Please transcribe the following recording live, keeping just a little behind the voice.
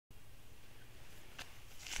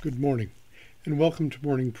Good morning, and welcome to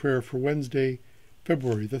morning prayer for Wednesday,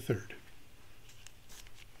 February the 3rd.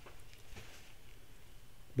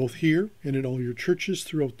 Both here and in all your churches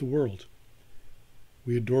throughout the world,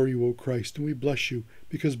 we adore you, O Christ, and we bless you,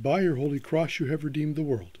 because by your holy cross you have redeemed the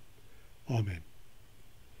world. Amen.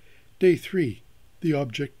 Day 3, the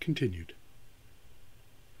object continued.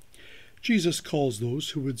 Jesus calls those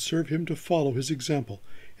who would serve him to follow his example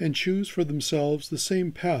and choose for themselves the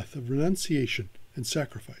same path of renunciation and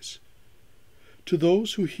sacrifice. To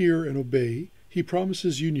those who hear and obey, he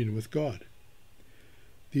promises union with God.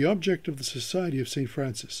 The object of the Society of St.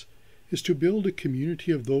 Francis is to build a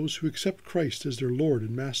community of those who accept Christ as their Lord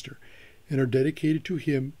and Master and are dedicated to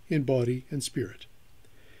him in body and spirit.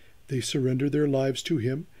 They surrender their lives to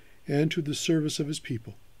him and to the service of his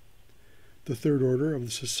people. The third order of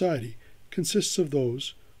the Society consists of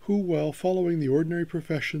those who, while following the ordinary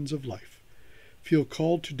professions of life, feel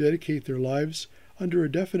called to dedicate their lives under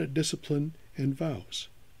a definite discipline and vows.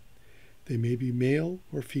 They may be male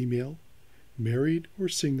or female, married or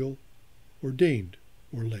single, ordained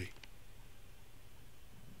or lay.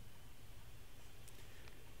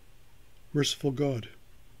 Merciful God,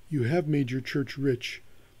 you have made your church rich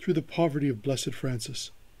through the poverty of Blessed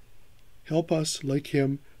Francis. Help us, like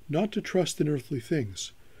him, not to trust in earthly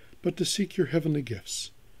things, but to seek your heavenly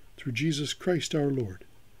gifts, through Jesus Christ our Lord.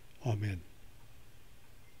 Amen.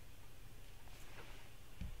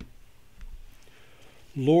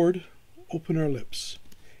 Lord, open our lips,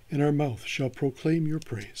 and our mouth shall proclaim your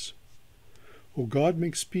praise. O God,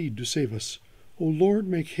 make speed to save us. O Lord,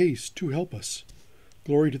 make haste to help us.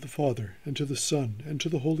 Glory to the Father, and to the Son, and to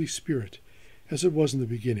the Holy Spirit, as it was in the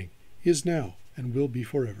beginning, is now, and will be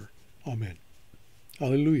forever. Amen.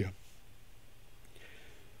 Alleluia.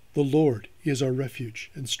 The Lord is our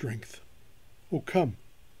refuge and strength. O come,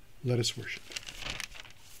 let us worship.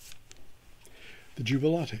 The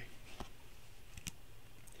Jubilate.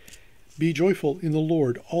 Be joyful in the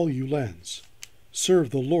Lord, all you lands.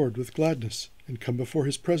 Serve the Lord with gladness, and come before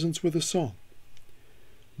his presence with a song.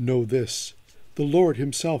 Know this, the Lord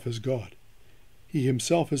himself is God. He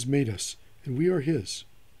himself has made us, and we are his.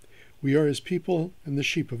 We are his people and the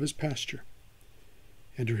sheep of his pasture.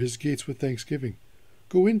 Enter his gates with thanksgiving.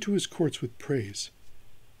 Go into his courts with praise.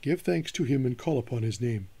 Give thanks to him and call upon his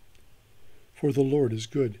name. For the Lord is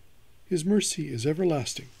good. His mercy is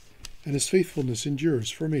everlasting, and his faithfulness endures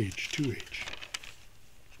from age to age.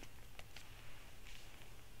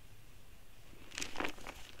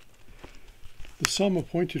 The psalm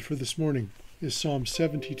appointed for this morning is Psalm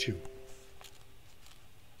 72.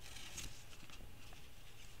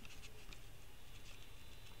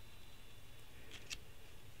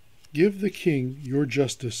 Give the king your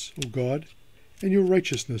justice, O God, and your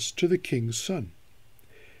righteousness to the king's son,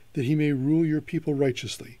 that he may rule your people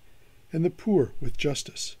righteously, and the poor with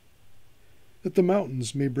justice. That the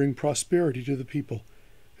mountains may bring prosperity to the people,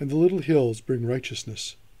 and the little hills bring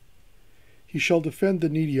righteousness. He shall defend the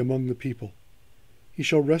needy among the people. He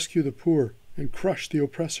shall rescue the poor and crush the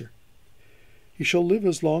oppressor. He shall live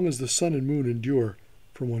as long as the sun and moon endure,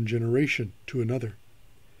 from one generation to another.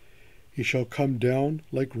 He shall come down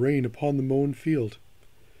like rain upon the mown field,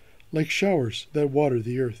 like showers that water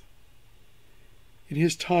the earth. In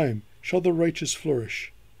his time shall the righteous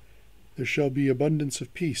flourish. There shall be abundance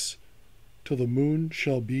of peace, till the moon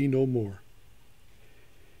shall be no more.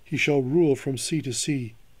 He shall rule from sea to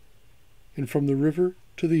sea, and from the river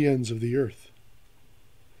to the ends of the earth.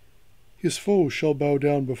 His foes shall bow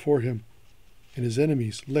down before him, and his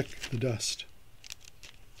enemies lick the dust.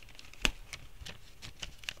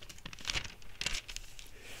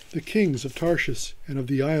 The kings of Tarshish and of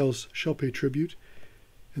the isles shall pay tribute,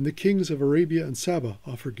 and the kings of Arabia and Saba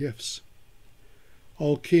offer gifts.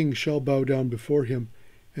 All kings shall bow down before him,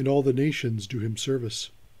 and all the nations do him service.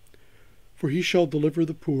 For he shall deliver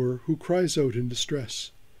the poor who cries out in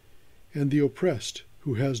distress, and the oppressed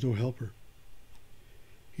who has no helper.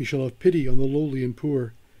 He shall have pity on the lowly and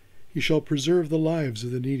poor. He shall preserve the lives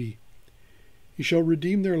of the needy. He shall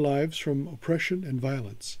redeem their lives from oppression and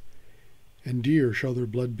violence, and dear shall their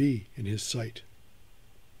blood be in his sight.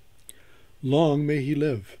 Long may he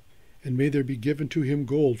live, and may there be given to him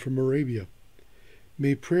gold from Arabia.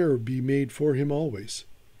 May prayer be made for him always.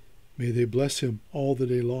 May they bless him all the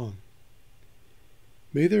day long.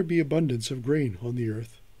 May there be abundance of grain on the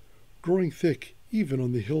earth, growing thick even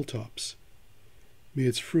on the hilltops. May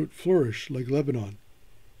its fruit flourish like Lebanon,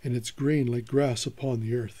 and its grain like grass upon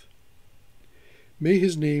the earth. May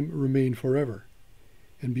his name remain forever,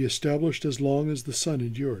 and be established as long as the sun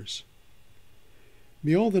endures.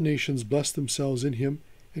 May all the nations bless themselves in him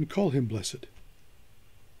and call him blessed.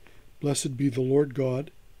 Blessed be the Lord God,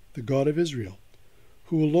 the God of Israel,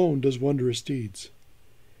 who alone does wondrous deeds.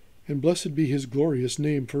 And blessed be his glorious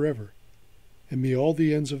name forever, and may all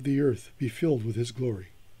the ends of the earth be filled with his glory.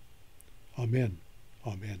 Amen.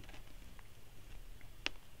 Amen.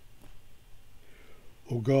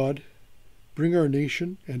 O God, bring our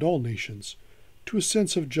nation and all nations to a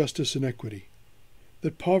sense of justice and equity,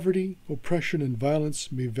 that poverty, oppression, and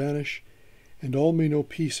violence may vanish, and all may know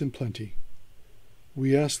peace and plenty.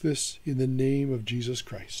 We ask this in the name of Jesus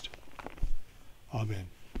Christ. Amen.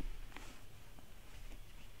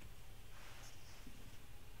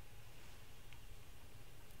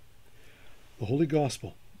 The Holy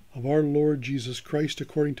Gospel of our Lord Jesus Christ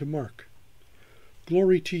according to Mark.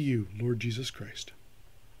 Glory to you, Lord Jesus Christ.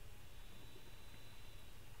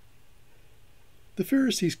 The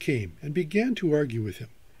Pharisees came and began to argue with him,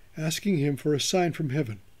 asking him for a sign from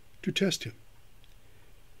heaven to test him.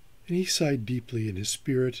 And he sighed deeply in his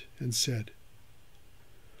spirit and said,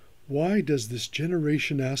 Why does this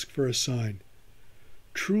generation ask for a sign?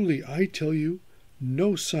 Truly, I tell you,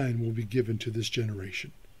 no sign will be given to this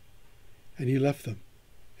generation. And he left them,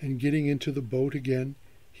 and getting into the boat again,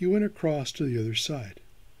 he went across to the other side.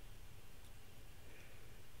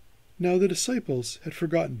 Now the disciples had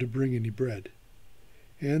forgotten to bring any bread,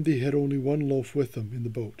 and they had only one loaf with them in the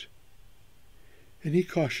boat. And he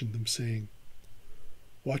cautioned them, saying,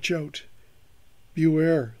 Watch out,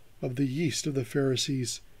 beware of the yeast of the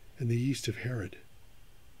Pharisees and the yeast of Herod.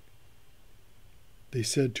 They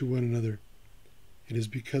said to one another, It is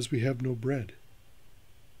because we have no bread.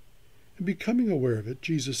 And becoming aware of it,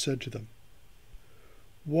 Jesus said to them,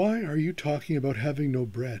 Why are you talking about having no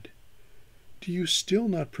bread? Do you still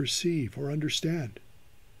not perceive or understand?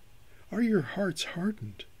 Are your hearts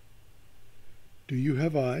hardened? Do you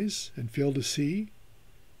have eyes and fail to see?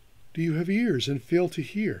 Do you have ears and fail to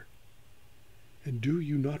hear? And do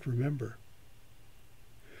you not remember?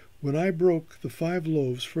 When I broke the 5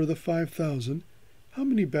 loaves for the 5,000, how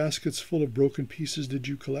many baskets full of broken pieces did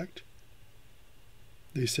you collect?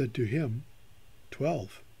 They said to him,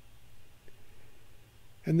 12.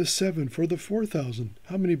 And the 7 for the 4,000,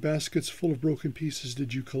 how many baskets full of broken pieces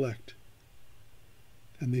did you collect?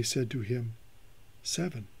 And they said to him,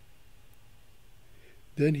 7.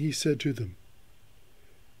 Then he said to them,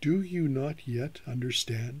 Do you not yet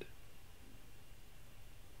understand?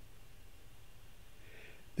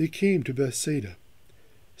 They came to Bethsaida.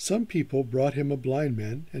 Some people brought him a blind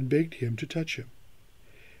man and begged him to touch him.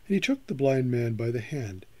 And he took the blind man by the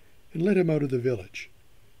hand and led him out of the village.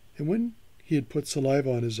 And when he had put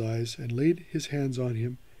saliva on his eyes and laid his hands on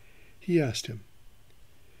him, he asked him,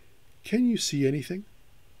 Can you see anything?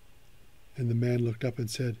 And the man looked up and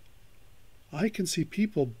said, I can see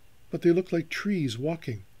people, but they look like trees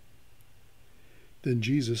walking. Then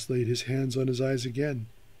Jesus laid his hands on his eyes again,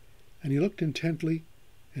 and he looked intently,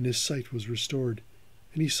 and his sight was restored,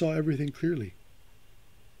 and he saw everything clearly.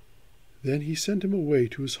 Then he sent him away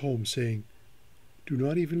to his home, saying, Do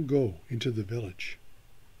not even go into the village.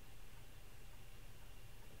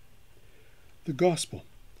 The Gospel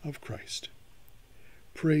of Christ.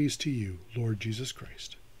 Praise to you, Lord Jesus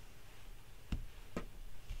Christ.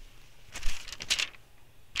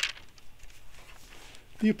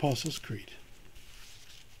 The Apostles' Creed.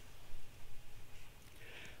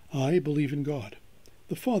 I believe in God,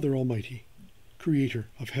 the Father Almighty, creator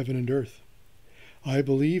of heaven and earth. I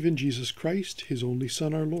believe in Jesus Christ, his only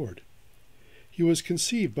Son, our Lord. He was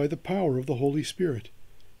conceived by the power of the Holy Spirit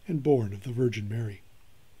and born of the Virgin Mary.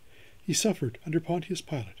 He suffered under Pontius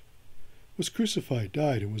Pilate, was crucified,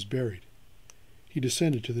 died, and was buried. He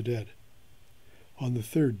descended to the dead. On the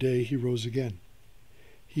 3rd day he rose again.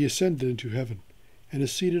 He ascended into heaven and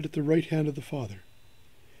is seated at the right hand of the Father.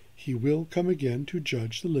 He will come again to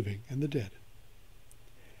judge the living and the dead.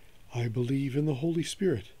 I believe in the Holy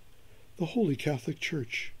Spirit, the Holy Catholic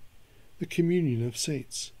Church, the communion of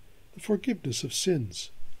saints, the forgiveness of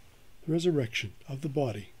sins, the resurrection of the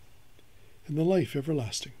body, and the life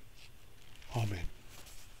everlasting. Amen.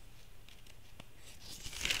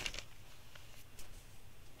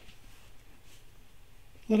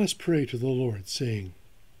 Let us pray to the Lord, saying,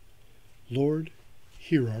 Lord,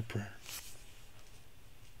 hear our prayer.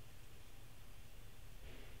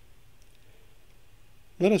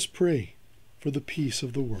 Let us pray for the peace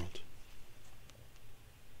of the world.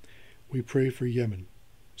 We pray for Yemen,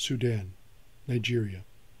 Sudan, Nigeria,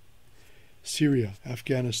 Syria,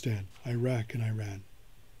 Afghanistan, Iraq, and Iran,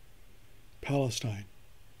 Palestine,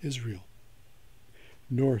 Israel,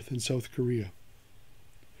 North and South Korea,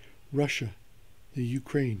 Russia, the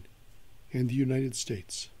Ukraine, and the United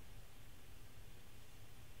States.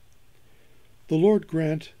 The Lord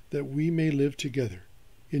grant that we may live together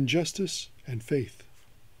in justice and faith.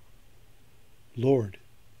 Lord,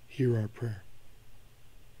 hear our prayer.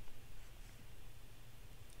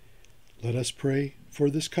 Let us pray for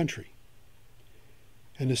this country,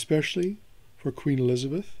 and especially for Queen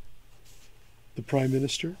Elizabeth, the Prime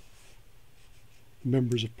Minister, the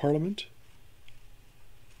members of Parliament,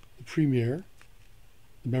 the Premier,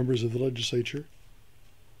 the members of the legislature,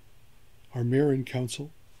 our mayor and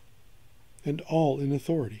council, and all in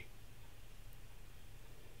authority.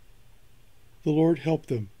 The Lord help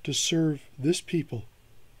them to serve this people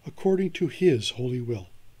according to His holy will.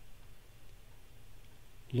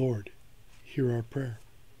 Lord, hear our prayer.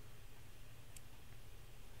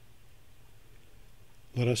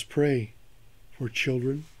 Let us pray for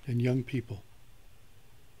children and young people,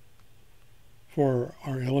 for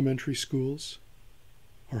our elementary schools,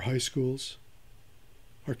 our high schools,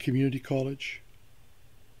 our community college,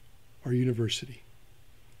 our university,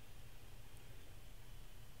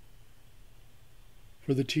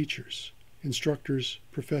 for the teachers, instructors,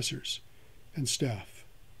 professors, and staff.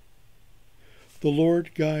 The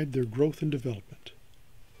Lord guide their growth and development.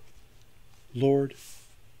 Lord,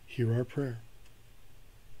 hear our prayer.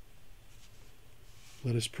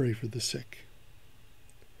 Let us pray for the sick,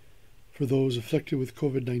 for those afflicted with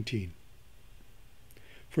COVID-19,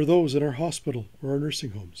 for those in our hospital or our nursing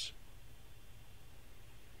homes,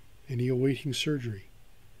 any awaiting surgery,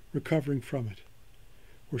 recovering from it,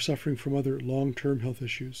 or suffering from other long-term health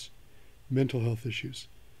issues, mental health issues,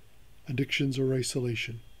 addictions or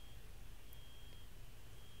isolation.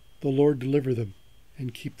 The Lord deliver them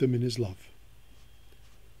and keep them in His love.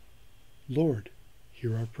 Lord,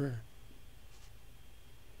 hear our prayer.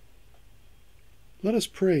 Let us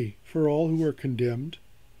pray for all who are condemned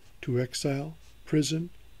to exile,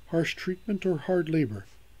 prison, harsh treatment, or hard labor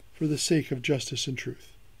for the sake of justice and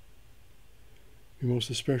truth. We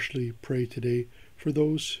most especially pray today for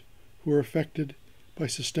those who are affected by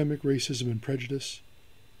systemic racism and prejudice,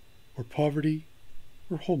 or poverty,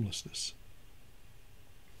 or homelessness.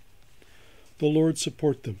 The Lord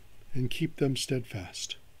support them and keep them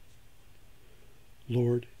steadfast.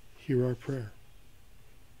 Lord, hear our prayer.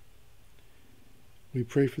 We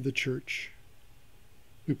pray for the Church.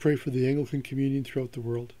 We pray for the Anglican Communion throughout the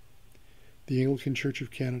world, the Anglican Church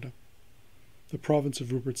of Canada, the province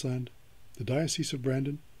of Rupert's Land, the Diocese of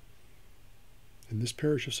Brandon, and this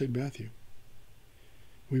parish of St. Matthew.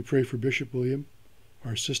 We pray for Bishop William,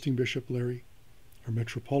 our assisting Bishop Larry, our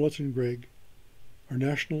Metropolitan Greg, our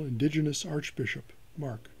National Indigenous Archbishop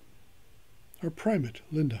Mark, our Primate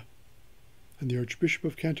Linda, and the Archbishop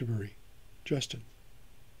of Canterbury, Justin.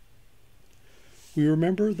 We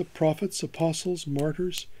remember the prophets, apostles,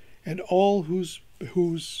 martyrs, and all who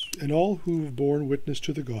have borne witness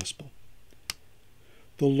to the gospel.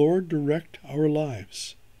 The Lord direct our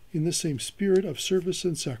lives in the same spirit of service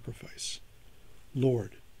and sacrifice.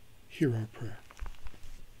 Lord, hear our prayer.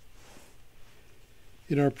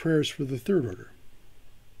 In our prayers for the Third Order,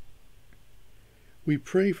 we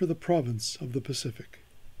pray for the province of the Pacific,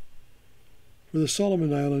 for the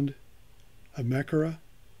Solomon Island of Makara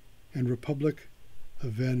and Republic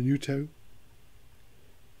of Vanuatu.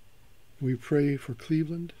 We pray for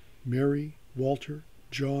Cleveland, Mary, Walter,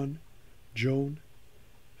 John, Joan,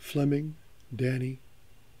 Fleming, Danny,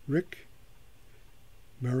 Rick,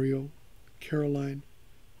 Mario, Caroline,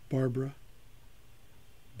 Barbara,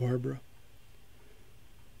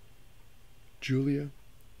 Julia,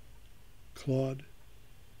 Claude,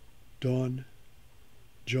 Dawn,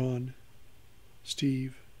 John,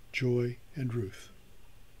 Steve, Joy, and Ruth.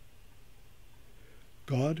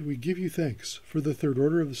 God, we give you thanks for the Third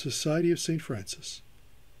Order of the Society of St. Francis.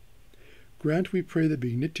 Grant, we pray, that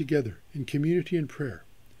being knit together in community and prayer,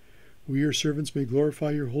 we, your servants, may glorify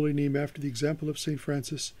your holy name after the example of St.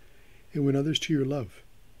 Francis, and win others to your love.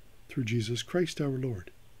 Through Jesus Christ our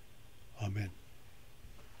Lord. Amen.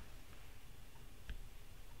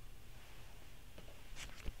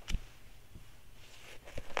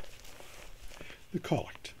 The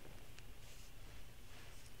Collect.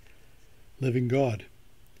 Living God,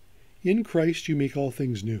 in Christ you make all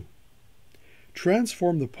things new.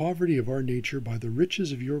 Transform the poverty of our nature by the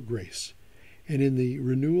riches of your grace, and in the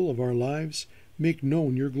renewal of our lives make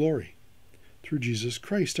known your glory. Through Jesus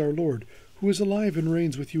Christ our Lord, who is alive and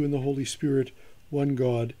reigns with you in the Holy Spirit, one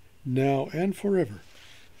God, now and forever.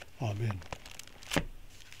 Amen.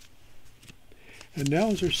 And now,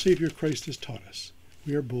 as our Saviour Christ has taught us,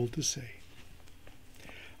 we are bold to say,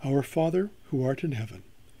 Our Father, who art in heaven,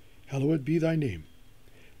 hallowed be thy name.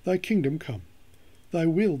 Thy kingdom come. Thy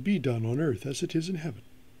will be done on earth as it is in heaven.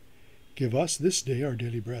 Give us this day our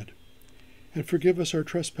daily bread. And forgive us our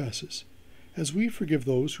trespasses, as we forgive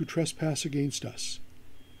those who trespass against us.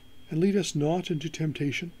 And lead us not into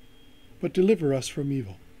temptation, but deliver us from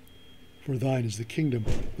evil. For thine is the kingdom,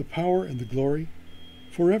 the power, and the glory,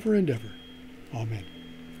 forever and ever. Amen.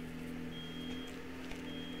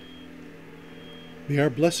 May our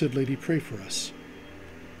Blessed Lady pray for us.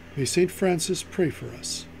 May St. Francis pray for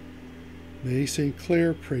us. May St.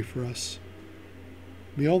 Clare pray for us.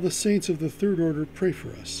 May all the saints of the Third Order pray for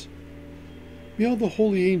us. May all the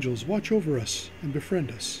holy angels watch over us and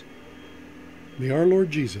befriend us. May our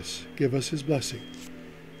Lord Jesus give us his blessing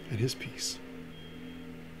and his peace.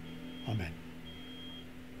 Amen.